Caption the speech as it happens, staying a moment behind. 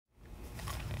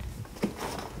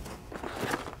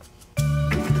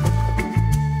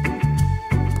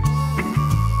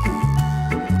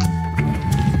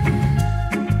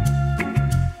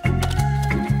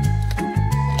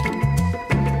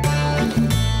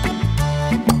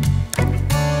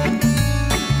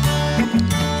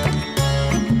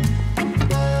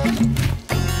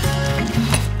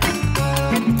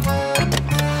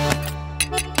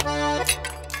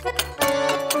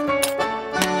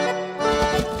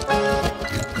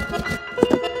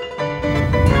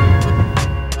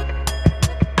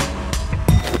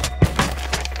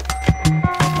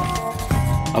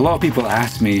lot of people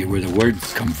ask me where the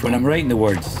words come from. When I'm writing the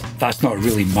words, that's not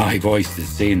really my voice that's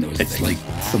saying those. It's like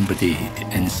somebody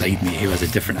inside me who has a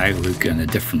different outlook and a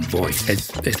different voice.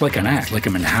 It's like an act, like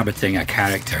I'm inhabiting a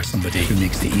character, somebody who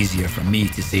makes it easier for me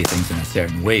to say things in a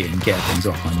certain way and get things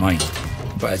off my mind.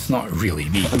 But it's not really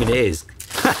me. I mean, it is.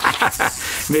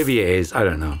 Maybe it is, I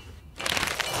don't know.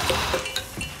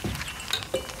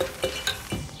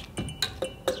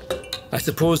 I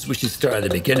suppose we should start at the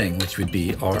beginning, which would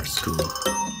be art school.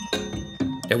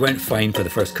 It went fine for the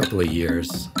first couple of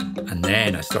years, and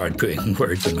then I started putting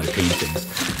words in my paintings,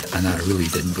 and that really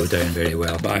didn't go down very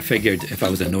well. But I figured if I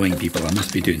was annoying people, I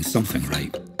must be doing something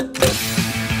right.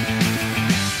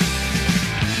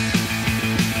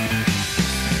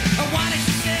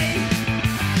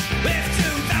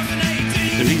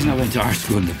 The reason I went to art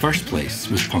school in the first place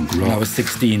was punk rock. When I was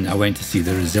 16, I went to see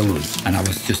the Rosillos, and I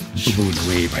was just blown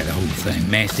away by the whole thing.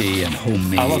 Messy and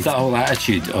homemade. I love that whole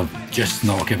attitude of just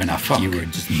not giving a fuck. You were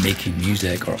just making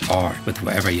music or art with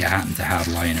whatever you happen to have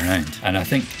lying around. And I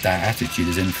think that attitude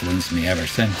has influenced me ever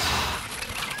since.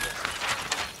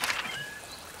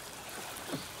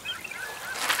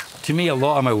 To me, a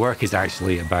lot of my work is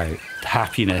actually about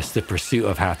happiness, the pursuit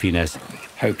of happiness.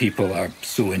 How people are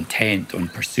so intent on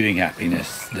pursuing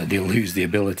happiness that they lose the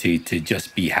ability to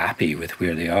just be happy with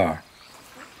where they are.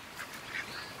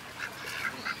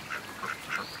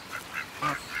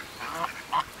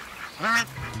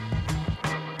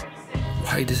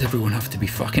 Why does everyone have to be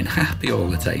fucking happy all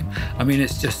the time? I mean,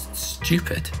 it's just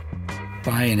stupid.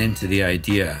 Buying into the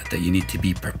idea that you need to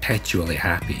be perpetually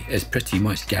happy is pretty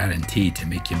much guaranteed to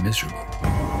make you miserable.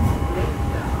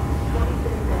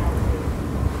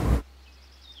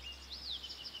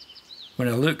 When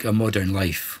I look at modern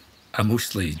life, I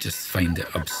mostly just find it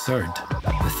absurd.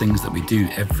 The things that we do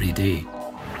every day.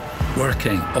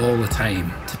 Working all the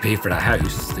time to pay for a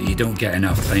house that you don't get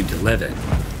enough time to live in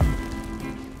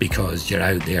because you're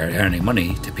out there earning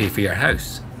money to pay for your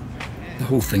house. The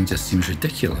whole thing just seems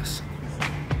ridiculous.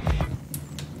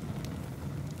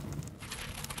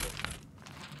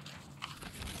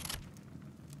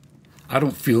 I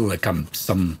don't feel like I'm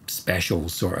some special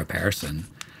sort of person.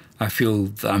 I feel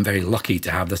that I'm very lucky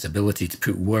to have this ability to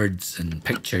put words and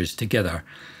pictures together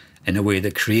in a way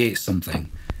that creates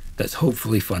something that's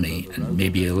hopefully funny and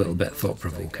maybe a little bit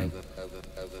thought-provoking.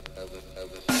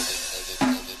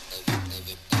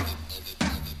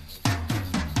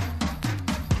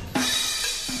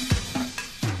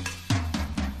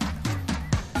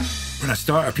 When I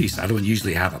start a piece, I don't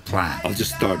usually have a plan. I'll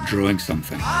just start drawing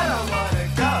something. I don't wanna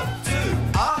go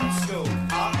to art school.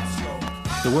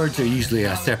 The words are usually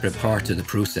a separate part of the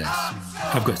process.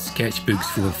 I've got sketchbooks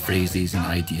full of phrases and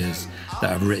ideas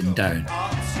that I've written down.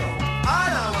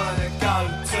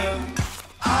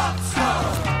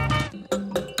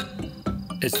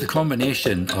 It's the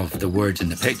combination of the words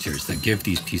and the pictures that give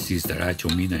these pieces their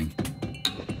actual meaning.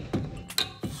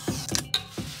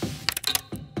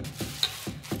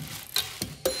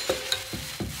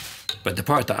 But the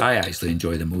part that I actually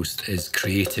enjoy the most is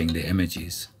creating the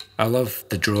images. I love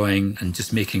the drawing and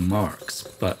just making marks,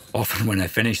 but often when I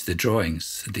finish the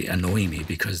drawings, they annoy me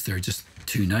because they're just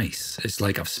too nice. It's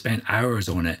like I've spent hours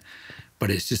on it,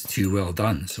 but it's just too well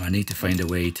done, so I need to find a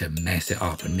way to mess it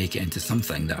up and make it into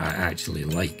something that I actually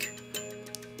like.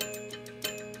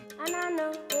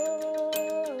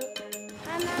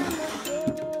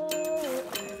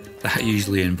 That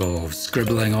usually involves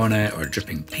scribbling on it or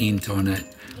dripping paint on it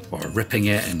or ripping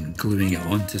it and gluing it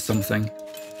onto something.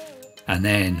 And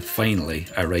then, finally,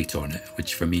 I write on it,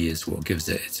 which for me is what gives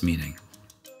it its meaning.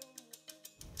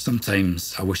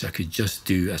 Sometimes I wish I could just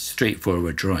do a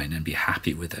straightforward drawing and be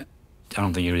happy with it. I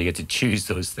don't think you really get to choose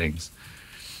those things.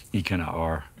 You kind of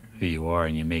are who you are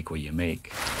and you make what you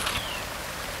make.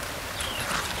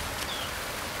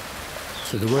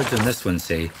 So the words on this one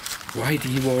say, "Why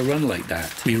do you all run like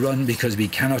that? We run because we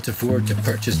cannot afford to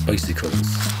purchase bicycles.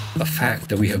 A fact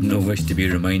that we have no wish to be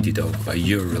reminded of by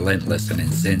your relentless and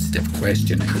insensitive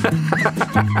questioning."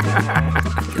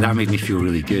 That made me feel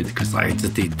really good because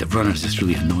the runners just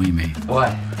really annoy me.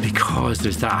 Why? Because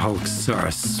there's that whole sort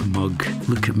of smug,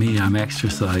 look at me, I'm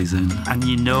exercising. And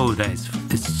you know that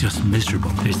it's just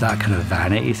miserable. There's that kind of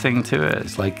vanity thing to it.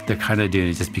 It's like they're kind of doing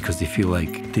it just because they feel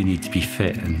like they need to be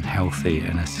fit and healthy.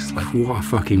 And it's just like, what a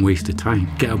fucking waste of time.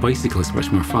 Get a bicycle, it's much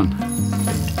more fun.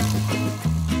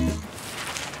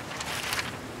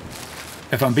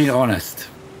 If I'm being honest,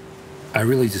 I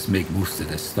really just make most of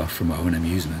this stuff for my own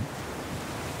amusement.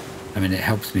 I mean, it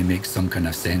helps me make some kind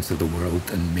of sense of the world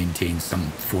and maintain some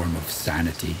form of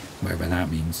sanity, whatever that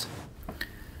means.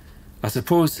 I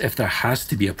suppose if there has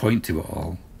to be a point to it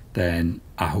all, then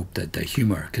I hope that the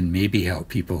humour can maybe help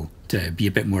people to be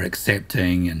a bit more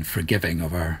accepting and forgiving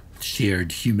of our shared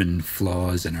human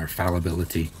flaws and our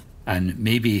fallibility. And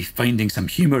maybe finding some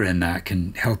humour in that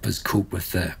can help us cope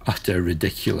with the utter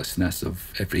ridiculousness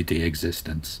of everyday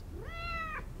existence.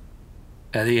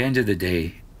 At the end of the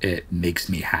day, it makes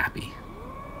me happy.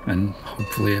 And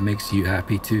hopefully it makes you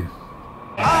happy too.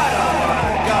 I don't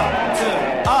wanna go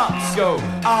to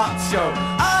art school.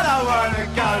 I don't wanna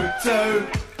go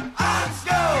to art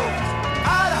school.